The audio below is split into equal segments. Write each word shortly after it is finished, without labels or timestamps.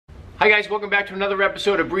Hi guys, welcome back to another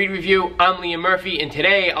episode of Breed Review. I'm Liam Murphy, and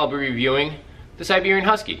today I'll be reviewing the Siberian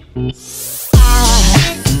Husky.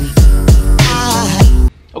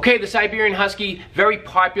 Okay, the Siberian Husky, very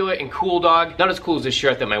popular and cool dog. Not as cool as this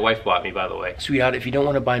shirt that my wife bought me, by the way. Sweetheart, if you don't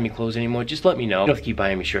want to buy me clothes anymore, just let me know. You don't have to keep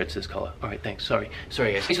buying me shirts this color. All right, thanks. Sorry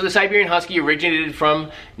guys. So the Siberian Husky originated from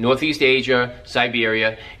Northeast Asia,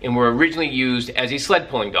 Siberia, and were originally used as a sled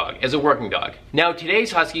pulling dog, as a working dog. Now,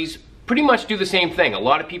 today's Huskies pretty much do the same thing. A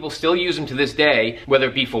lot of people still use them to this day, whether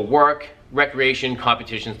it be for work, recreation,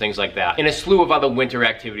 competitions, things like that, and a slew of other winter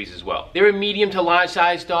activities as well. They're a medium to large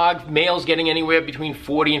size dog, males getting anywhere between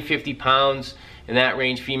 40 and 50 pounds. In that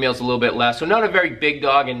range, females a little bit less. So not a very big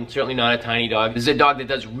dog and certainly not a tiny dog. This is a dog that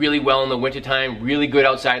does really well in the wintertime, really good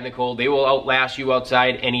outside in the cold. They will outlast you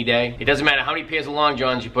outside any day. It doesn't matter how many pairs of long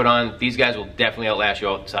johns you put on, these guys will definitely outlast you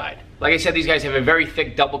outside. Like I said, these guys have a very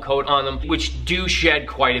thick double coat on them, which do shed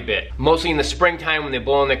quite a bit. Mostly in the springtime when they're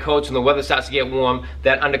blowing their coats and the weather starts to get warm,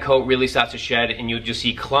 that undercoat really starts to shed and you'll just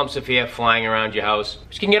see clumps of hair flying around your house.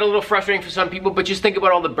 Which can get a little frustrating for some people, but just think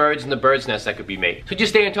about all the birds and the bird's nests that could be made. So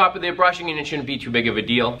just stay on top of their brushing and it shouldn't be too big of a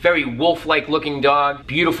deal. Very wolf-like looking dog,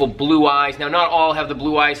 beautiful blue eyes. Now not all have the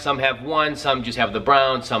blue eyes, some have one, some just have the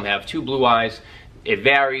brown, some have two blue eyes. It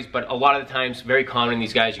varies, but a lot of the times, very common in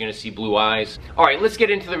these guys, you're gonna see blue eyes. All right, let's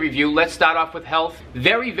get into the review. Let's start off with health.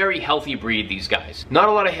 Very, very healthy breed, these guys. Not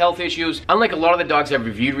a lot of health issues. Unlike a lot of the dogs I've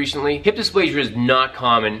reviewed recently, hip dysplasia is not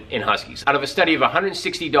common in Huskies. Out of a study of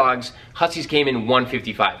 160 dogs, Huskies came in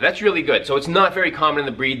 155. That's really good. So it's not very common in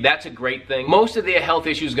the breed. That's a great thing. Most of their health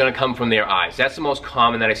issues are gonna come from their eyes. That's the most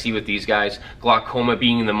common that I see with these guys. Glaucoma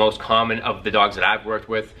being the most common of the dogs that I've worked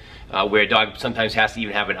with. Where a dog sometimes has to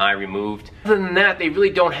even have an eye removed. Other than that, they really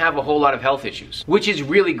don't have a whole lot of health issues, which is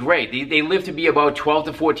really great. They live to be about 12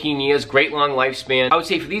 to 14 years, great long lifespan. I would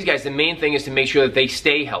say for these guys, the main thing is to make sure that they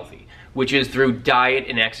stay healthy, which is through diet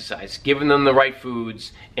and exercise, giving them the right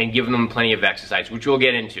foods and giving them plenty of exercise, which we'll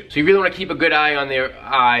get into. So you really want to keep a good eye on their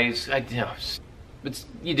eyes.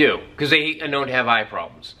 You do, because they are known to have eye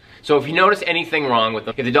problems. So if you notice anything wrong with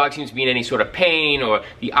them, if the dog seems to be in any sort of pain or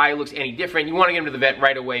the eye looks any different, you want to get them to the vet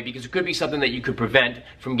right away because it could be something that you could prevent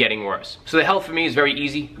from getting worse. So the health for me is very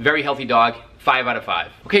easy, very healthy dog, 5 out of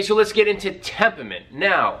 5. Okay, so let's get into temperament.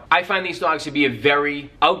 Now, I find these dogs to be a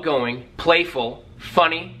very outgoing, playful,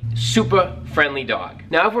 funny, super friendly dog.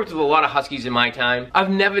 Now, I've worked with a lot of Huskies in my time.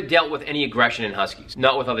 I've never dealt with any aggression in Huskies.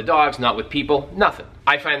 Not with other dogs, not with people, nothing.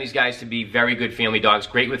 I find these guys to be very good family dogs,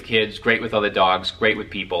 great with kids, great with other dogs, great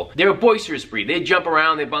with people. They're a boisterous breed. They jump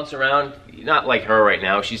around, they bounce around. Not like her right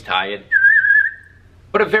now, she's tired.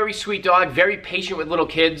 But a very sweet dog, very patient with little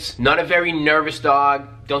kids, not a very nervous dog.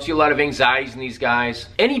 Don't see a lot of anxieties in these guys.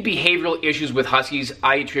 Any behavioral issues with Huskies,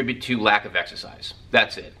 I attribute to lack of exercise.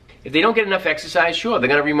 That's it. If they don't get enough exercise, sure, they're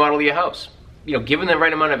gonna remodel your house. You know, given the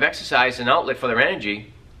right amount of exercise and outlet for their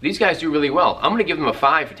energy, these guys do really well. I'm gonna give them a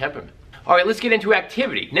 5 for temperament. All right, let's get into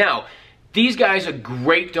activity. Now, these guys are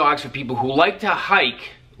great dogs for people who like to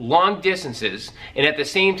hike long distances and at the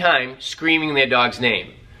same time screaming their dog's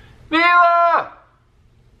name. Mila!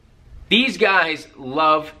 These guys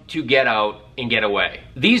love to get out and get away.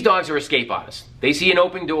 These dogs are escape artists. They see an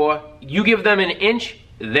open door, you give them an inch,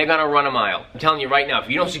 they're gonna run a mile. I'm telling you right now, if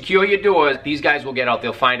you don't secure your doors, these guys will get out,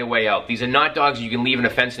 they'll find a way out. These are not dogs you can leave in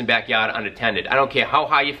a fenced-in backyard unattended. I don't care how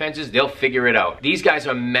high your fence is, they'll figure it out. These guys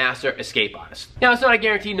are master escape artists. Now, it's not a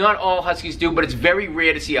guarantee, not all Huskies do, but it's very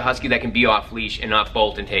rare to see a Husky that can be off leash and not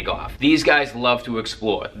bolt and take off. These guys love to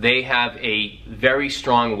explore. They have a very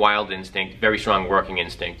strong wild instinct, very strong working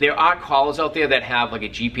instinct. There are collars out there that have like a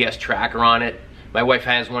GPS tracker on it. My wife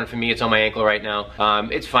has one for me. It's on my ankle right now.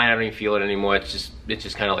 It's fine. I don't even feel it anymore. It's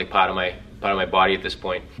just kind of like part of my body at this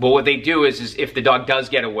point. But what they do is if the dog does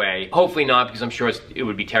get away, hopefully not, because I'm sure it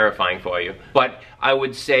would be terrifying for you. But I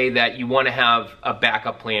would say that you want to have a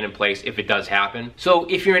backup plan in place if it does happen. So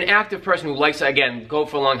if you're an active person who likes to, again, go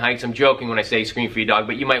for long hikes, I'm joking when I say scream for your dog,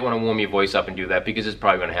 but you might want to warm your voice up and do that because it's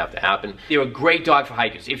probably going to have to happen. They're a great dog for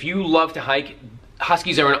hikers. If you love to hike,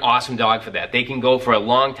 Huskies are an awesome dog for that. They can go for a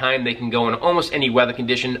long time. They can go in almost any weather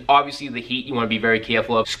condition. Obviously, the heat you want to be very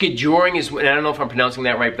careful of. Skijoring is, and I don't know if I'm pronouncing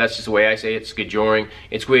that right, but that's just the way I say it, skijoring.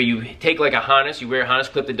 It's where you take like a harness, you wear a harness,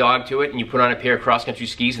 clip the dog to it, and you put on a pair of cross-country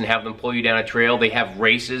skis and have them pull you down a trail. They have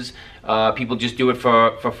races. People just do it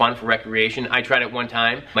for fun, for recreation. I tried it one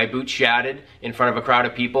time. My boot shattered in front of a crowd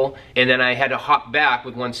of people, and then I had to hop back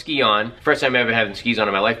with one ski on. First time I ever had skis on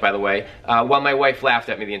in my life, by the way, while my wife laughed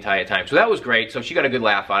at me the entire time. So that was great. So she got a good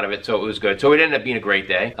laugh out of it, so it was good. So it ended up being a great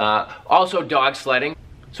day. Also dog sledding.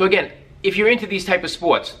 So again, if you're into these type of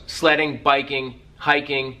sports, sledding, biking,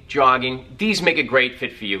 hiking, jogging, these make a great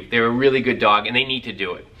fit for you. They're a really good dog and they need to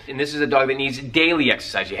do it. and this is a dog that needs daily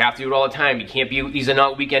exercise. You have to do it all the time. You can't be, these are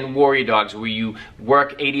not weekend warrior dogs where you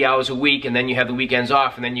work 80 hours a week and then you have the weekends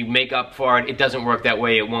off and then you make up for it. It doesn't work that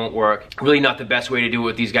way. It won't work. Really not the best way to do it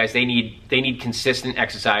with these guys. They need consistent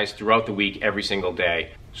exercise throughout the week, every single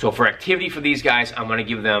day. So for activity for these guys, I'm gonna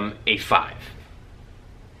give them a 5.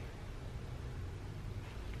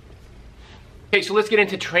 Okay, so let's get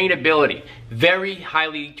into trainability. Very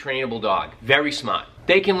highly trainable dog, very smart.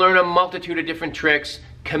 They can learn a multitude of different tricks,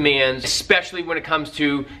 commands, especially when it comes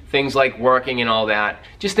to things like working and all that.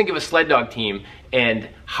 Just think of a sled dog team and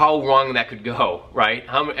how wrong that could go, right?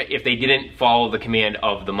 If they didn't follow the command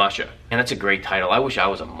of the musher. And that's a great title. I wish I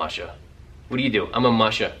was a musher. What do you do? I'm a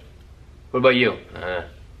musher. What about you?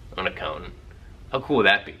 I'm an accountant. How cool would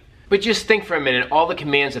that be? But just think for a minute, all the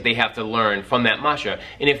commands that they have to learn from that musher,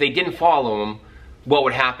 and if they didn't follow them, what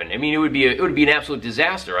would happen? I mean, it would be an absolute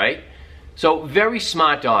disaster, right? So, very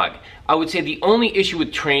smart dog. I would say the only issue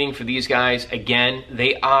with training for these guys, again,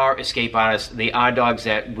 they are escape artists. They are dogs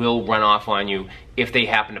that will run off on you if they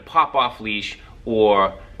happen to pop off leash,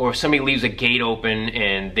 or if somebody leaves a gate open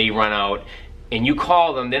and they run out, and you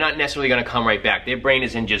call them, they're not necessarily gonna come right back. Their brain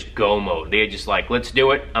is in just go mode. They're just like, let's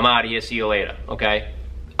do it, I'm out of here, see you later, okay?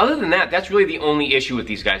 Other than that, that's really the only issue with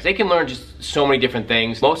these guys. They can learn just so many different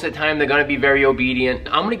things. Most of the time, they're gonna be very obedient.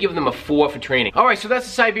 I'm gonna give them a 4 for training. All right, so that's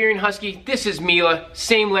the Siberian Husky. This is Mila.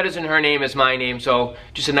 Same letters in her name as my name, so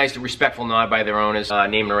just a nice, respectful nod by their owners.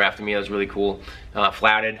 Naming her after me, that was really cool.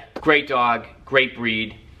 Flattered. Great dog, great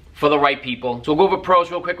breed. For the right people. So we'll go over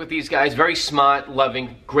pros real quick with these guys. Very smart,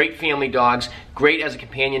 loving, great family dogs. Great as a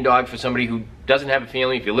companion dog for somebody who doesn't have a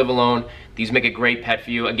family. If you live alone, these make a great pet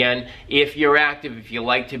for you. Again, if you're active, if you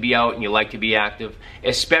like to be out and you like to be active,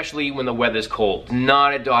 especially when the weather's cold.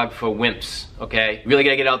 Not a dog for wimps, okay? Really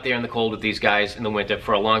gotta get out there in the cold with these guys in the winter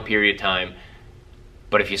for a long period of time.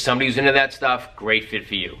 But if you're somebody who's into that stuff, great fit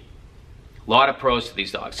for you. A lot of pros to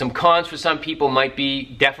these dogs. Some cons for some people might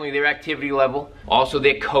be definitely their activity level. Also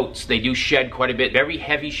their coats. They do shed quite a bit. Very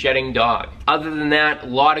heavy shedding dog. Other than that, a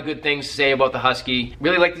lot of good things to say about the Husky.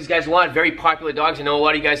 Really like these guys a lot. Very popular dogs. I know a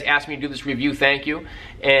lot of you guys asked me to do this review. Thank you.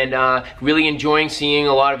 And really enjoying seeing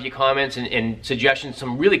a lot of your comments and suggestions.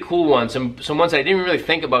 Some really cool ones. Some ones that I didn't really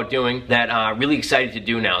think about doing that really excited to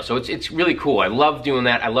do now. So it's really cool. I love doing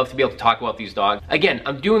that. I love to be able to talk about these dogs. Again,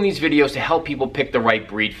 I'm doing these videos to help people pick the right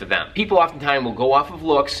breed for them. People oftentimes will go off of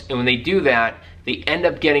looks, and when they do that, they end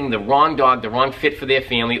up getting the wrong dog, the wrong fit for their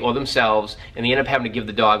family or themselves, and they end up having to give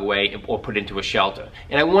the dog away or put into a shelter.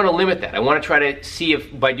 And I want to limit that. I want to try to see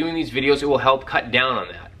if by doing these videos it will help cut down on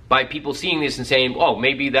that. By people seeing this and saying, oh,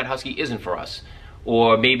 maybe that Husky isn't for us.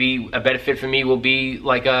 Or maybe a better fit for me will be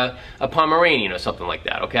like a Pomeranian or something like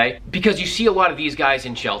that, okay? Because you see a lot of these guys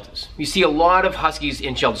in shelters. You see a lot of Huskies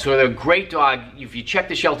in shelters. So they're a great dog. If you check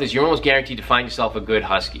the shelters, you're almost guaranteed to find yourself a good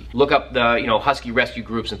Husky. Look up the Husky rescue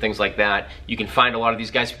groups and things like that. You can find a lot of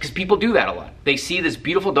these guys because people do that a lot. They see this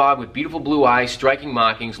beautiful dog with beautiful blue eyes, striking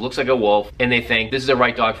markings, looks like a wolf, and they think this is the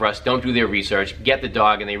right dog for us. Don't do their research, get the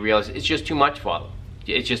dog, and they realize it's just too much for them.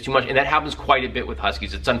 It's just too much, and that happens quite a bit with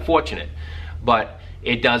Huskies. It's unfortunate, but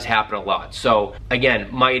it does happen a lot. So again,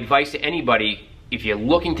 my advice to anybody, if you're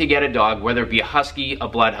looking to get a dog, whether it be a Husky, a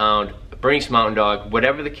Bloodhound, a Bernese Mountain Dog,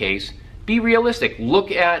 whatever the case, be realistic.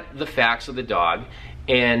 Look at the facts of the dog,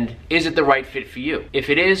 and is it the right fit for you? If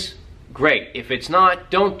it is, great. If it's not,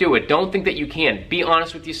 don't do it. Don't think that you can. Be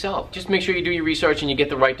honest with yourself. Just make sure you do your research and you get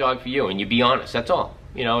the right dog for you, and you be honest. That's all.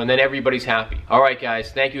 And then everybody's happy. All right,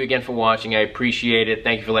 guys, thank you again for watching. I appreciate it.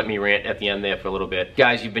 Thank you for letting me rant at the end there for a little bit.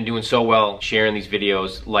 Guys, you've been doing so well sharing these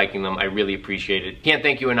videos, liking them. I really appreciate it. Can't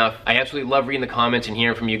thank you enough. I absolutely love reading the comments and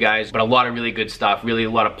hearing from you guys, but a lot of really good stuff, really a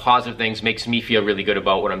lot of positive things, makes me feel really good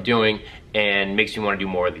about what I'm doing and makes me want to do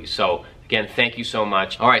more of these. So again, thank you so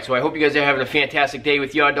much. All right, so I hope you guys are having a fantastic day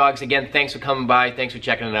with your dogs. Again, thanks for coming by. Thanks for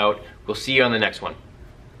checking it out. We'll see you on the next one.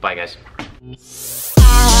 Bye, guys.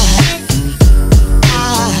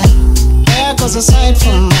 There goes a sight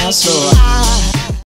from my soul.